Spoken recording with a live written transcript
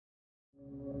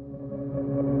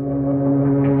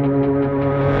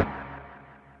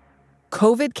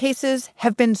COVID cases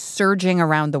have been surging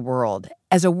around the world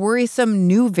as a worrisome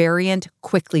new variant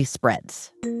quickly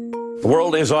spreads. The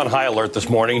world is on high alert this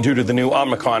morning due to the new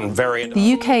Omicron variant.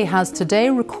 The UK has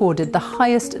today recorded the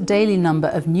highest daily number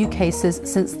of new cases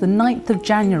since the 9th of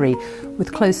January,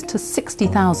 with close to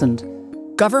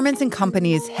 60,000. Governments and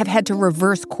companies have had to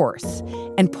reverse course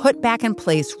and put back in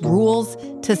place rules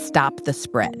to stop the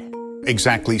spread.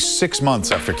 Exactly 6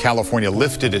 months after California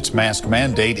lifted its mask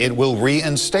mandate, it will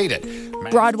reinstate it.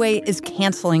 Broadway is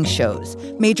canceling shows.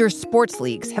 Major sports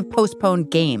leagues have postponed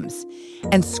games.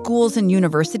 And schools and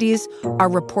universities are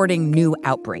reporting new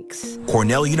outbreaks.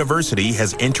 Cornell University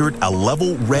has entered a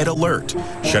level red alert,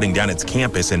 shutting down its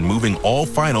campus and moving all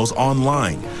finals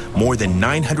online. More than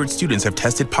 900 students have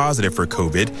tested positive for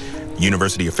COVID.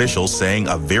 University officials saying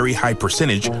a very high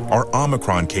percentage are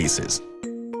Omicron cases.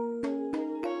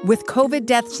 With COVID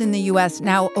deaths in the U.S.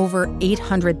 now over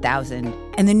 800,000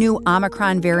 and the new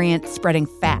Omicron variant spreading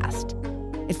fast,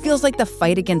 it feels like the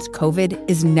fight against COVID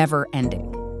is never ending.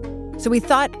 So we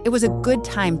thought it was a good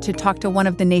time to talk to one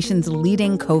of the nation's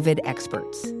leading COVID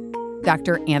experts,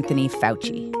 Dr. Anthony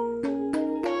Fauci.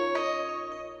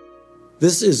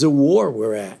 This is a war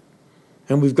we're at,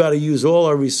 and we've got to use all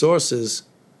our resources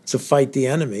to fight the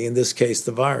enemy, in this case,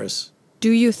 the virus.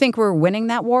 Do you think we're winning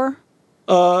that war?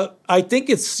 I think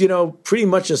it's, pretty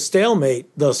much a stalemate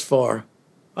thus far.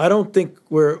 I don't think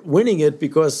we're winning it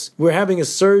because we're having a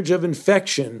surge of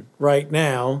infection right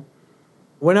now.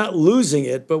 We're not losing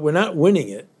it, but we're not winning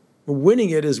it. Winning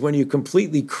it is when you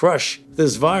completely crush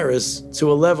this virus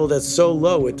to a level that's so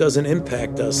low it doesn't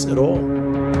impact us at all.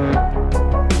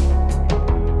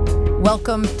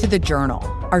 Welcome to The Journal,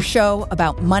 our show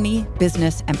about money,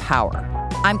 business, and power.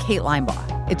 I'm Kate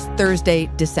Linebaugh. It's Thursday,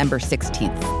 December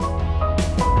 16th.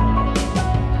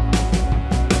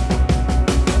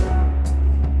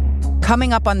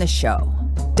 Coming up on the show,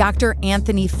 Dr.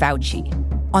 Anthony Fauci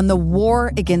on the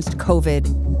war against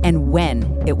COVID and when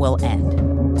it will end.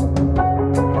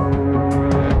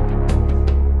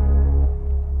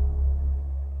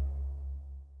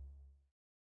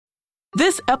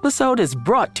 This episode is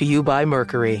brought to you by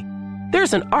Mercury.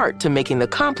 There's an art to making the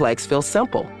complex feel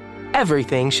simple.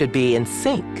 Everything should be in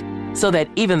sync so that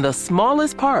even the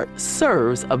smallest part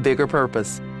serves a bigger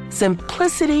purpose.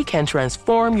 Simplicity can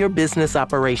transform your business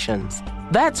operations.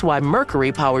 That's why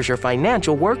Mercury powers your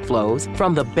financial workflows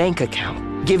from the bank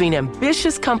account, giving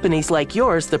ambitious companies like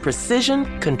yours the precision,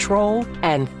 control,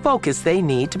 and focus they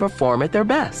need to perform at their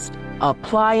best.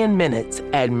 Apply in minutes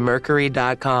at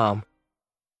Mercury.com.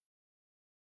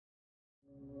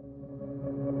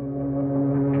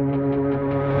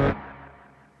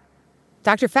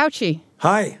 Dr. Fauci.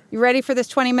 Hi. You ready for this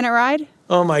 20-minute ride?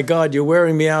 Oh, my God, you're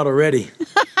wearing me out already.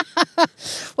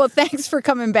 Well, thanks for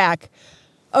coming back.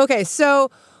 Okay,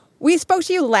 so we spoke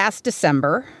to you last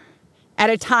December at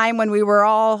a time when we were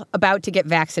all about to get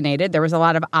vaccinated. There was a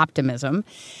lot of optimism.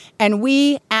 And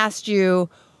we asked you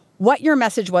what your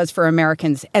message was for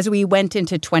Americans as we went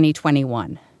into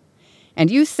 2021.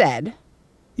 And you said,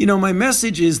 my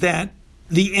message is that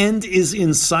the end is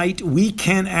in sight. We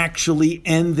can actually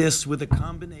end this with a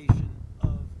combination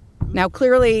of... Now,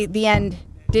 clearly, the end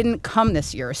didn't come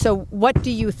this year. So what do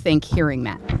you think hearing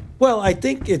that? Well, I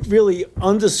think it really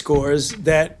underscores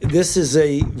that this is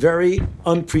a very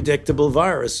unpredictable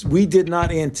virus. We did not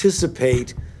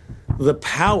anticipate the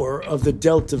power of the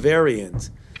Delta variant.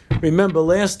 Remember,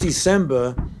 last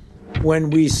December, when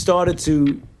we started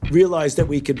to realize that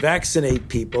we could vaccinate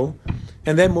people,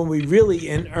 and then when we really,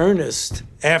 in earnest,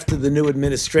 after the new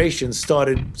administration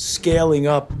started scaling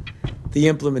up the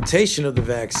implementation of the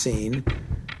vaccine,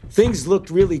 things looked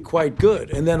really quite good.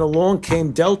 And then along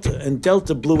came Delta, and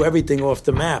Delta blew everything off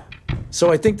the map.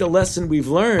 So I think the lesson we've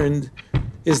learned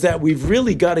is that we've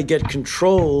really got to get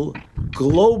control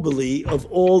globally of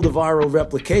all the viral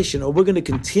replication, or we're going to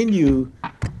continue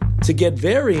to get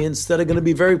variants that are going to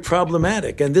be very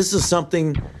problematic. And this is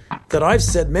something that I've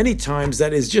said many times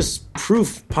that is just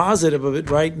proof positive of it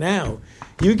right now.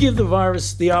 You give the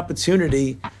virus the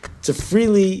opportunity to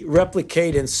freely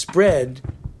replicate and spread,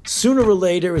 sooner or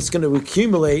later it's going to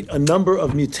accumulate a number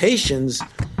of mutations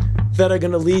that are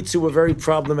going to lead to a very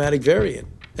problematic variant.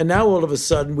 And now all of a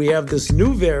sudden we have this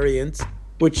new variant,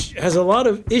 which has a lot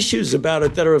of issues about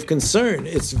it that are of concern.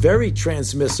 It's very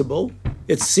transmissible.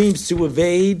 It seems to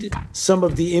evade some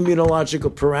of the immunological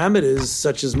parameters,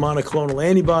 such as monoclonal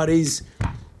antibodies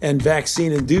and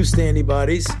vaccine-induced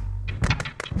antibodies.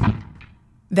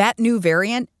 That new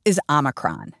variant is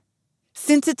Omicron.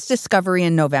 Since its discovery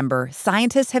in November,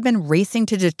 scientists have been racing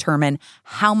to determine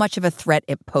how much of a threat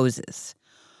it poses.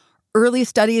 Early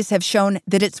studies have shown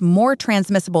that it's more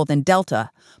transmissible than Delta,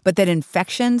 but that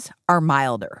infections are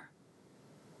milder.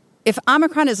 If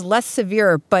Omicron is less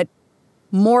severe but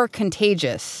more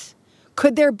contagious,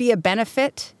 could there be a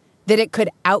benefit that it could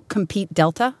outcompete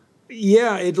Delta?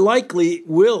 Yeah, it likely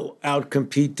will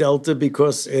outcompete Delta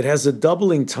because it has a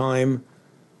doubling time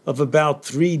of about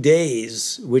 3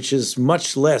 days, which is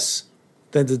much less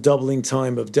than the doubling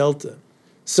time of Delta.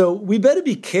 So we better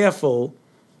be careful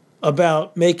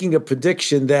about making a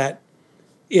prediction that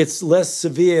it's less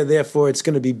severe, therefore it's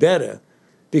going to be better.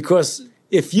 Because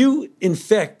if you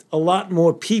infect a lot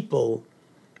more people,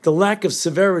 the lack of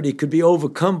severity could be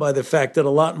overcome by the fact that a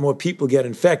lot more people get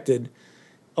infected.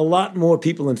 A lot more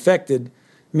people infected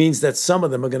means that some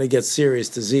of them are going to get serious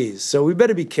disease. So we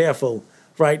better be careful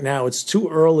right now. It's too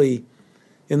early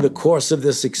in the course of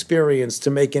this experience to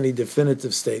make any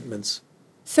definitive statements.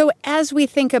 So as we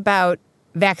think about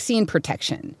vaccine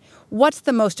protection, what's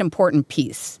the most important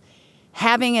piece?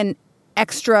 Having an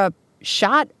extra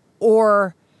shot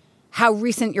or how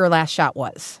recent your last shot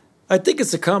was? I think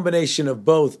it's a combination of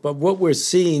both. But what we're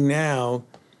seeing now,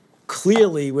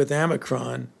 clearly with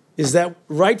Omicron, is that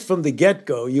right from the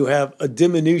get-go, you have a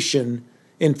diminution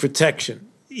in protection.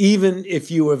 Even if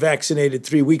you were vaccinated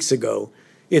 3 weeks ago,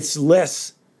 it's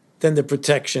less than the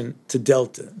protection to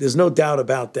Delta. There's no doubt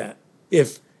about that.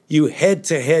 If you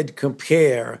head-to-head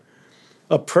compare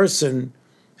a person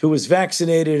who was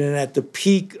vaccinated and at the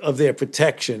peak of their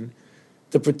protection,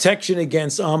 the protection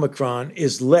against Omicron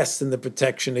is less than the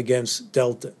protection against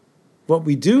Delta. What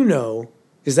we do know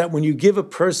is that when you give a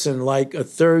person like a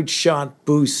third shot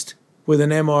boost with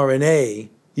an mRNA,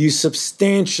 you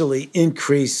substantially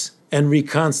increase and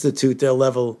reconstitute their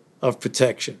level of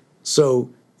protection. So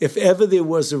if ever there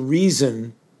was a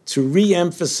reason to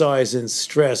re-emphasize and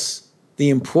stress the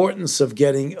importance of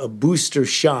getting a booster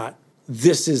shot,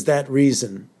 this is that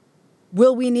reason.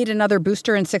 Will we need another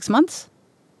booster in 6 months?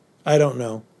 I don't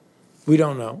know. We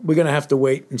don't know. We're going to have to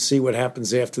wait and see what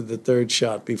happens after the third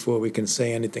shot before we can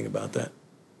say anything about that.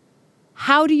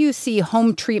 How do you see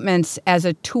home treatments as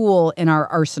a tool in our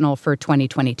arsenal for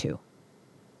 2022?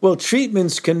 Well,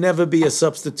 treatments can never be a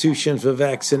substitution for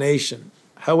vaccination.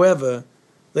 However,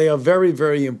 they are very,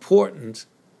 very important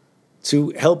to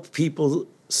help people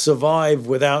survive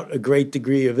without a great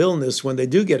degree of illness when they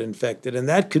do get infected. And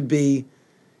that could be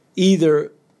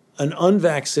either an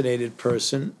unvaccinated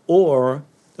person or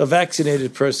a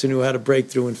vaccinated person who had a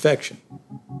breakthrough infection.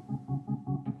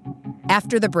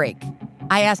 After the break,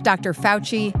 I asked Dr.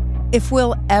 Fauci if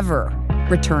we'll ever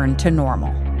return to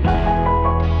normal.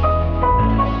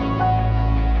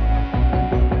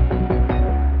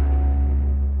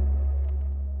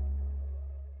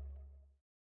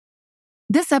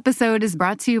 This episode is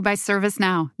brought to you by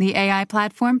ServiceNow, the AI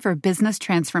platform for business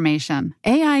transformation.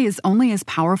 AI is only as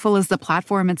powerful as the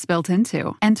platform it's built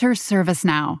into. Enter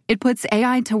ServiceNow. It puts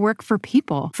AI to work for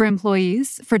people, for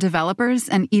employees, for developers,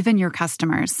 and even your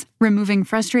customers, removing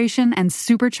frustration and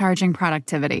supercharging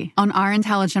productivity. On our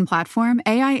intelligent platform,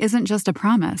 AI isn't just a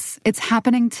promise. It's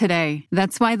happening today.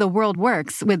 That's why the world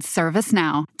works with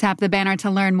ServiceNow. Tap the banner to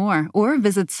learn more or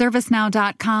visit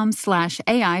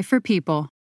servicenow.com/AI for people.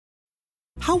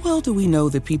 How well do we know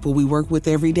the people we work with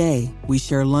every day? We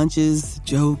share lunches,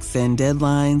 jokes, and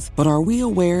deadlines, but are we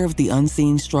aware of the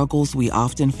unseen struggles we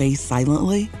often face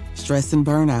silently? Stress and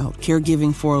burnout,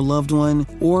 caregiving for a loved one,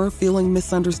 or feeling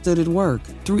misunderstood at work.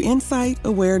 Through insight,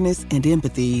 awareness, and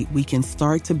empathy, we can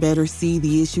start to better see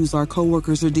the issues our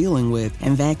coworkers are dealing with,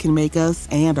 and that can make us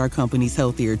and our companies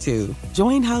healthier too.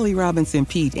 Join Holly Robinson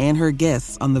Peete and her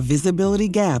guests on The Visibility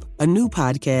Gap, a new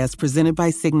podcast presented by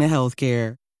Cigna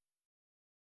Healthcare.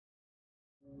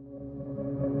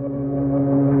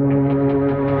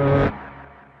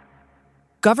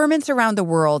 Governments around the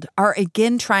world are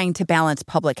again trying to balance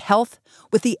public health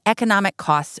with the economic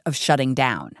costs of shutting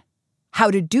down. How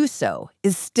to do so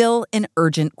is still an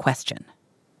urgent question.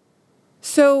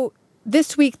 So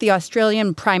this week, the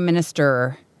Australian Prime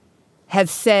Minister has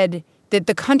said that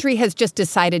the country has just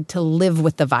decided to live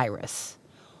with the virus.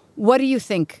 What do you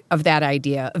think of that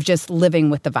idea of just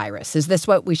living with the virus? Is this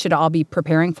what we should all be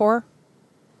preparing for?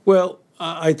 Well,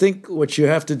 I think what you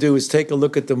have to do is take a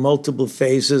look at the multiple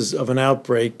phases of an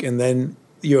outbreak, and then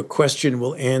your question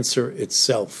will answer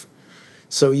itself.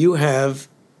 So you have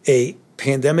a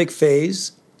pandemic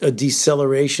phase, a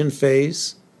deceleration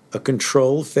phase, a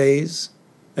control phase,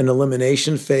 an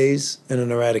elimination phase, and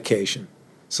an eradication.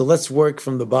 So let's work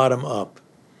from the bottom up.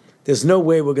 There's no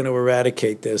way we're going to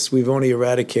eradicate this. We've only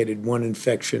eradicated one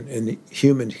infection in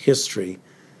human history,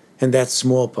 and that's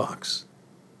smallpox.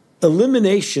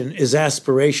 Elimination is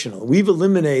aspirational. We've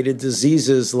eliminated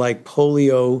diseases like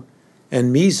polio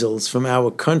and measles from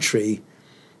our country,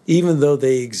 even though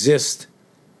they exist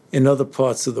in other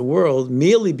parts of the world,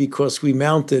 merely because we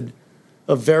mounted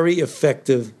a very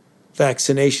effective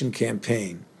vaccination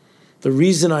campaign. The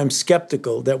reason I'm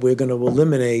skeptical that we're going to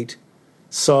eliminate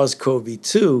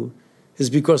SARS-CoV-2 is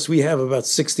because we have about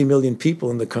 60 million people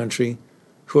in the country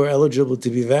who are eligible to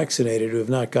be vaccinated who have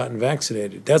not gotten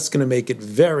vaccinated. That's going to make it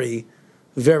very,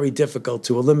 very difficult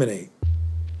to eliminate.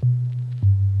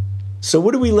 So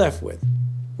what are we left with?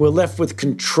 We're left with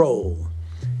control.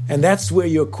 And that's where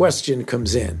your question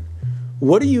comes in.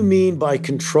 What do you mean by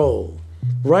control?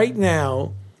 Right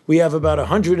now, we have about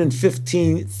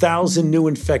 115,000 new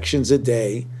infections a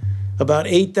day, about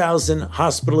 8,000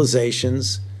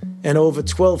 hospitalizations, and over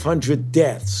 1,200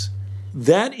 deaths.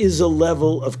 That is a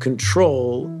level of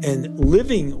control and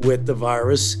living with the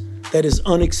virus that is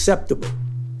unacceptable.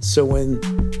 So when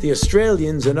the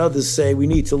Australians and others say we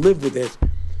need to live with it,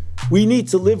 we need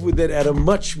to live with it at a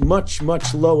much, much,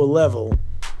 much lower level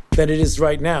than it is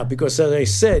right now. Because as I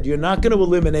said, you're not going to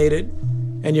eliminate it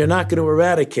and you're not going to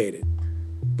eradicate it.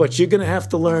 But you're going to have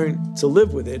to learn to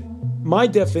live with it. My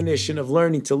definition of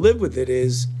learning to live with it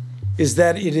is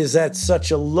that it is at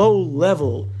such a low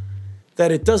level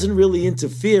that it doesn't really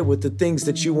interfere with the things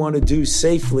that you want to do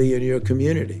safely in your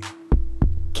community.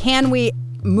 Can we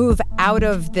move out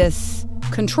of this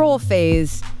control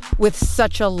phase with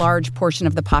such a large portion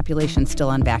of the population still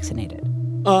unvaccinated?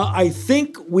 I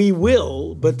think we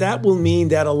will, but that will mean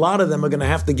that a lot of them are going to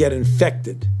have to get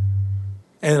infected.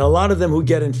 And a lot of them who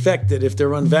get infected, if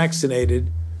they're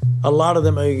unvaccinated, a lot of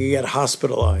them are going to get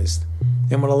hospitalized.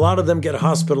 And when a lot of them get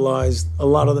hospitalized, a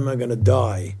lot of them are going to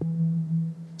die.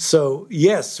 So,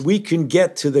 yes, we can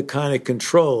get to the kind of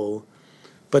control,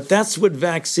 but that's what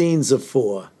vaccines are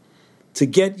for, to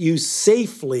get you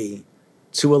safely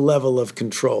to a level of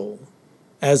control,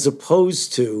 as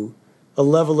opposed to a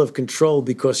level of control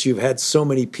because you've had so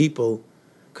many people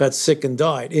got sick and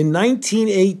died. In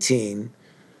 1918,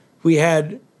 we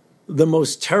had the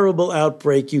most terrible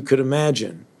outbreak you could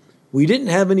imagine. We didn't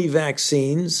have any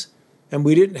vaccines, and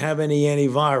we didn't have any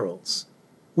antivirals.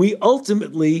 We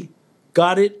ultimately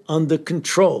got it under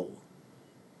control,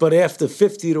 but after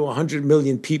 50 to 100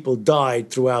 million people died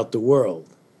throughout the world.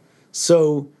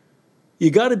 So you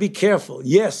got to be careful.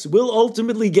 Yes, we'll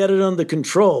ultimately get it under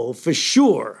control, for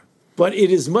sure, but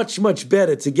it is much, much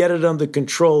better to get it under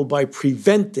control by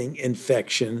preventing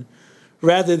infection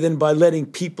rather than by letting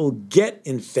people get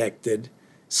infected,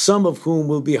 some of whom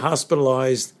will be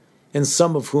hospitalized and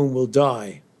some of whom will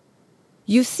die.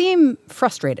 You seem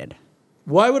frustrated.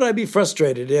 Why would I be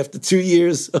frustrated after 2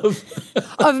 years of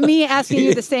me asking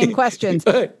you the same questions?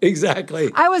 Exactly.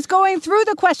 I was going through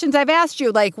the questions I've asked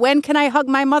you, like, when can I hug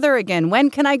my mother again? When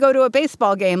can I go to a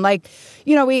baseball game? Like,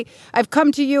 you know, I've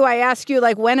come to you, I ask you,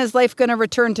 like, when is life going to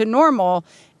return to normal?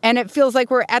 And it feels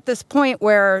like we're at this point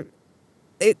where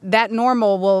that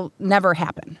normal will never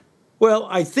happen. Well,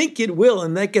 I think it will,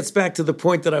 and that gets back to the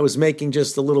point that I was making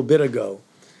just a little bit ago.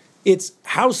 It's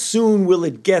how soon will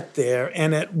it get there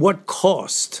and at what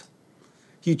cost?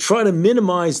 You try to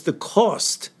minimize the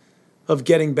cost of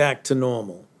getting back to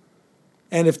normal.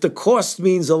 And if the cost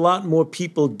means a lot more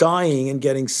people dying and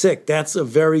getting sick, that's a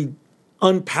very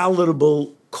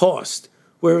unpalatable cost.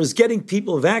 Whereas getting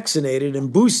people vaccinated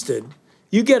and boosted,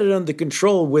 you get it under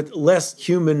control with less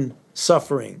human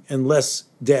suffering and less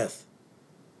death.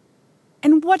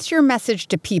 And what's your message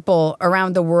to people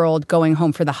around the world going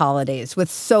home for the holidays with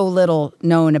so little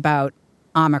known about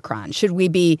Omicron? Should we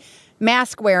be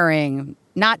mask wearing,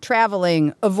 not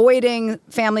traveling, avoiding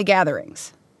family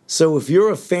gatherings? So if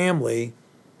you're a family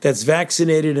that's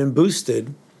vaccinated and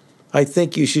boosted, I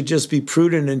think you should just be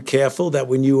prudent and careful that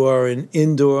when you are in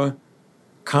indoor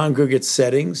congregate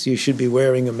settings, you should be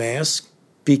wearing a mask.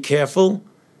 Be careful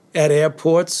at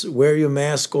airports, wear your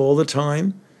mask all the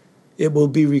time. It will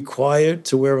be required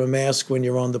to wear a mask when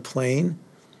you're on the plane,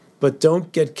 but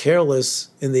don't get careless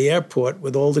in the airport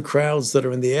with all the crowds that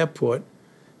are in the airport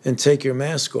and take your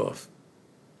mask off.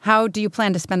 How do you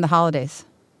plan to spend the holidays?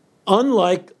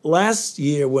 Unlike last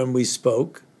year when we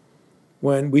spoke,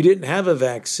 when we didn't have a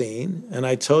vaccine, and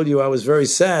I told you I was very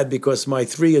sad because my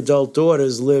 3 adult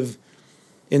daughters live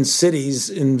in cities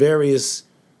in various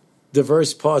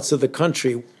diverse parts of the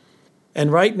country. And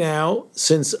right now,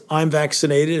 since I'm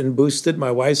vaccinated and boosted,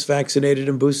 my wife's vaccinated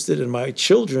and boosted, and my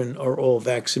children are all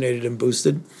vaccinated and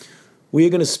boosted, we are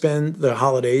going to spend the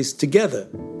holidays together.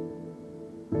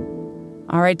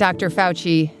 All right, Dr.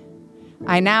 Fauci,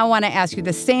 I now want to ask you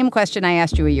the same question I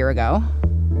asked you a year ago.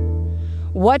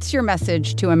 What's your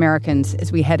message to Americans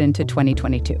as we head into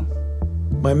 2022?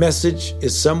 My message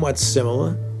is somewhat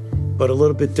similar, but a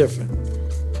little bit different.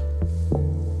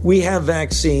 We have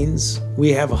vaccines. We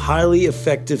have highly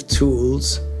effective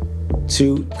tools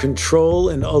to control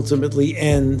and ultimately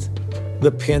end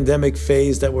the pandemic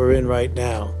phase that we're in right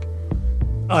now.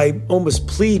 I almost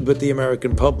plead with the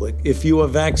American public. If you are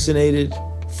vaccinated,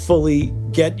 fully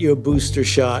get your booster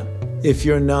shot. If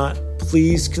you're not,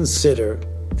 please consider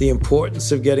the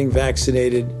importance of getting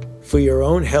vaccinated for your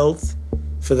own health,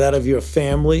 for that of your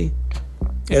family,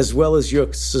 as well as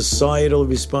your societal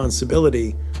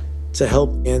responsibility to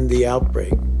help end the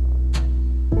outbreak.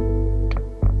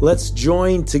 Let's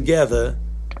join together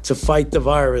to fight the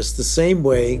virus the same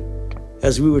way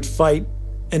as we would fight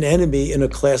an enemy in a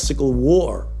classical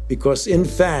war, because in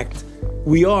fact,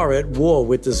 we are at war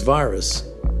with this virus.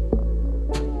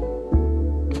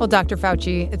 Well, Dr.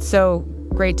 Fauci, it's so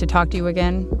great to talk to you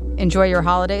again. Enjoy your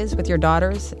holidays with your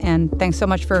daughters, and thanks so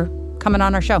much for coming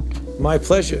on our show. My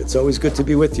pleasure. It's always good to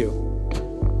be with you.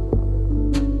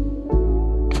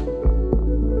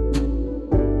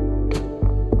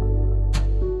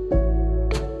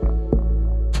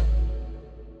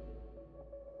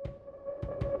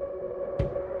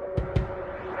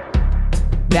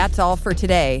 That's all for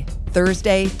today,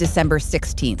 Thursday, December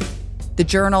 16th. The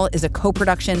Journal is a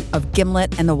co-production of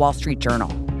Gimlet and The Wall Street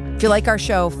Journal. If you like our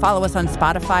show, follow us on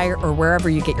Spotify or wherever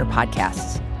you get your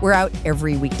podcasts. We're out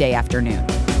every weekday afternoon.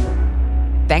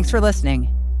 Thanks for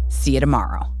listening. See you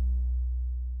tomorrow.